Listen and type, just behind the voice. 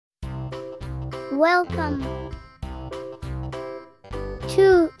Welcome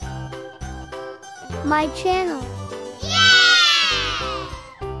to my channel.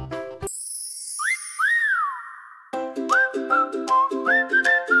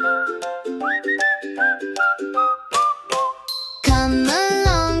 Come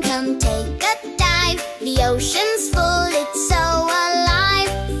along, come take a dive. The ocean's full, it's so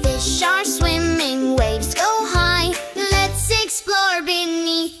alive. Fish are swimming, waves go high. Let's explore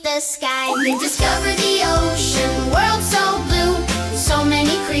beneath the sky. Discover the ocean, world so blue. So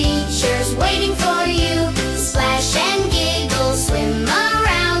many creatures waiting for you. Splash and giggle, swim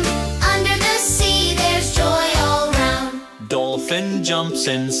around. Under the sea, there's joy all round. Dolphin jumps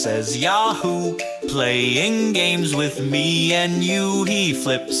and says Yahoo, playing games with me and you. He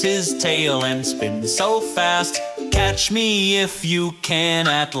flips his tail and spins so fast. Catch me if you can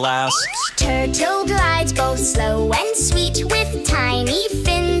at last. Turtle glides both slow and sweet, with tiny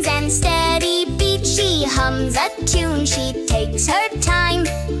fins and steady beat. She hums a tune, she takes her time.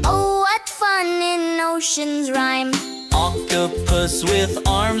 Oh, what fun in ocean's rhyme. Octopus with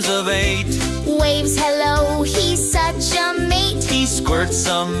arms of 8 Waves hello, he's such a mate. He squirts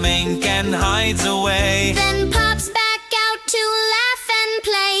some ink and hides away. Then pops back out to laugh and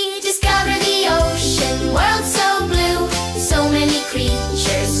play. Discover the ocean, world so blue. So many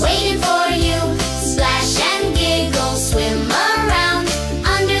creatures waiting for you. Splash and giggle, swim around.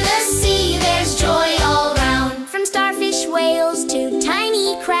 Under the sea, there's joy all round. From starfish, whales to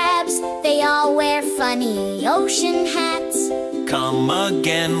tiny crabs, they all wear funny ocean hats. Come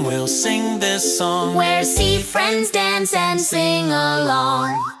again, we'll sing this song, where sea friends dance and sing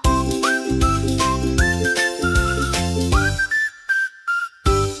along.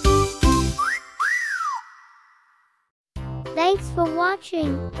 Thanks for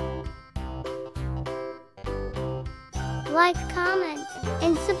watching. Like, comment,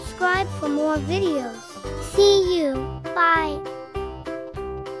 and subscribe for more videos. See you.